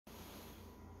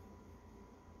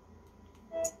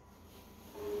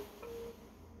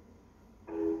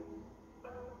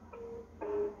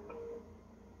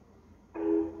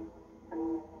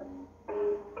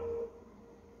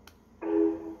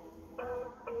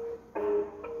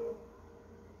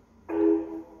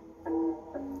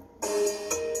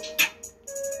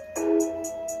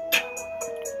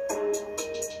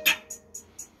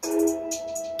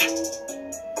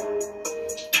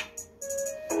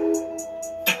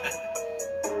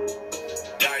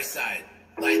side.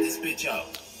 Light this bitch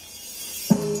up.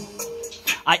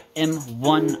 I am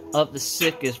one of the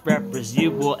sickest rappers you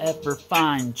will ever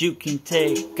find. You can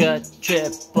take a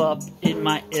trip up in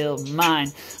my ill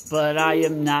mind, but I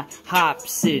am not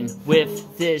hopsin'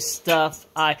 with this stuff.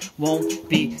 I won't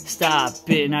be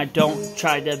stopping. I don't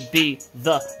try to be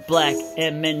the black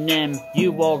Eminem.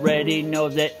 You already know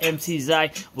that MCs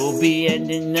I will be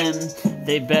ending them.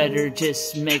 They better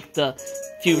just make the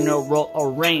funeral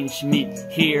arrangement.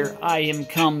 Here I am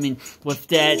coming with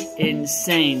that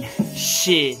insane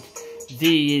shit.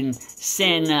 The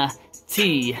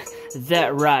insanity.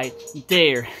 That right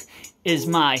there is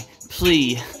my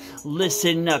plea.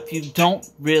 Listen up, you don't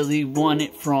really want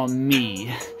it from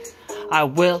me. I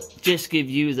will just give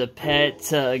you the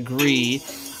pedigree.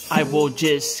 I will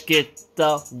just get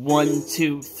the 1,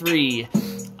 2, 3.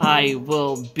 I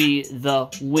will be the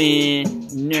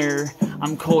winner.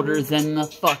 I'm colder than the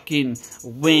fucking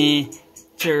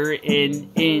winter in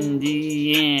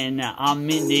Indiana. I'm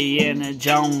Indiana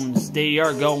Jones. They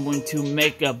are going to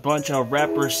make a bunch of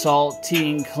rapper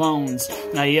saltine clones.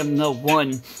 I am the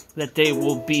one that they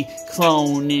will be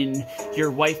cloning. Your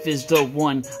wife is the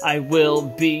one I will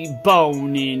be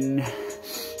boning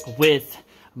with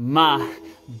my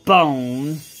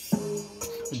bone.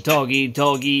 Doggy,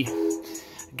 doggy,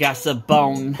 got a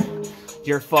bone.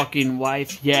 Your fucking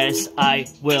wife, yes, I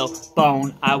will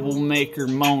bone. I will make her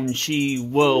moan. She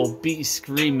will be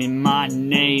screaming my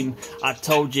name. I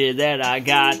told you that I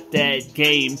got that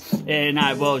game, and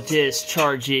I will just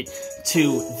charge it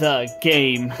to the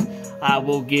game. I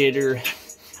will get her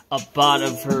up out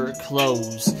of her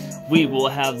clothes. We will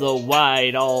have the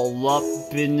white all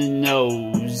up in the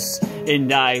nose,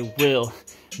 and I will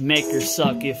make her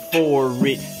suck it for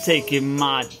it. Taking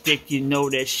my dick, you know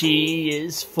that she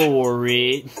is for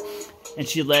it. And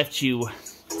she left you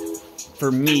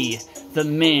for me. The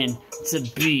man to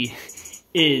be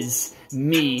is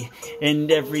me. And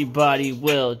everybody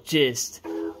will just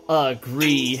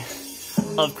agree.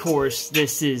 Of course,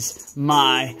 this is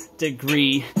my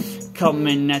degree.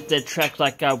 Coming at the track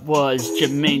like I was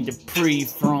Jermaine Dupri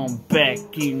from back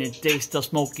in the day, still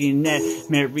smoking that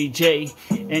Mary J.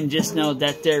 And just know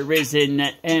that there isn't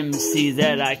an MC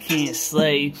that I can't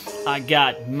slay. I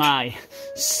got my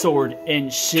sword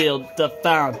and shield, the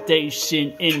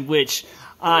foundation in which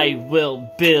I will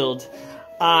build.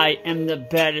 I am the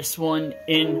baddest one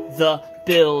in the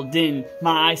building.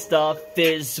 My stuff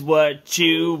is what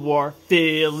you are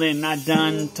feeling. I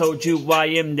done told you I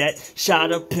am that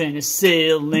shot of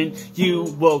penicillin. You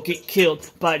will get killed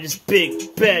by this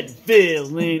big bad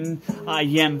villain. I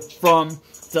am from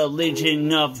the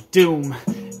Legion of Doom.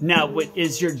 Now it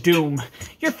is your doom.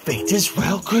 Your fate is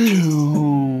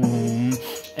welcome.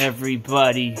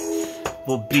 Everybody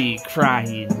will be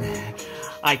crying.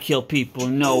 I kill people,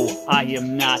 no, I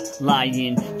am not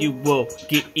lying. You will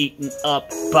get eaten up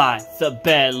by the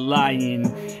bad lion.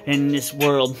 And this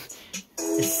world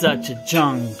is such a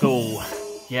jungle.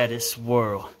 Yeah, this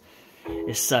world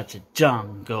is such a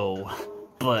jungle.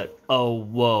 But oh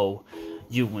whoa,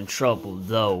 you in trouble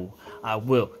though. I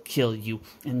will kill you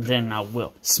and then I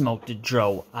will smoke the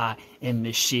dro. I am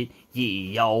the shit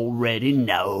ye already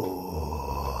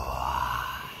know.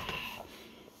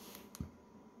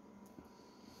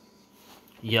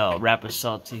 Yo, rapper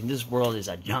saltine, this world is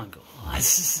a jungle.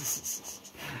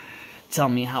 Tell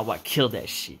me how I killed that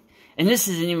shit. And this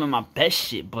isn't even my best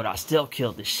shit, but I still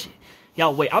killed this shit.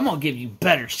 Y'all wait, I'm gonna give you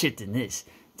better shit than this.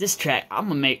 This track, I'm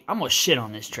gonna shit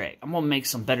on this track. I'm gonna make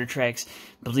some better tracks.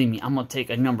 Believe me, I'm gonna take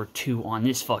a number 2 on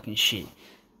this fucking shit.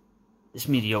 It's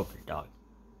mediocre, dog.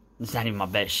 It's not even my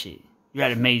best shit. You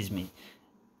gotta amaze me.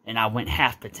 And I went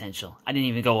half potential. I didn't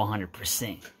even go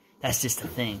 100%. That's just the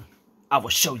thing. I will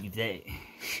show you that.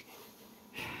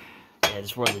 Yeah,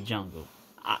 this world of jungle.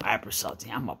 Rapper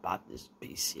saltine. I'm about this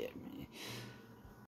piece here, man.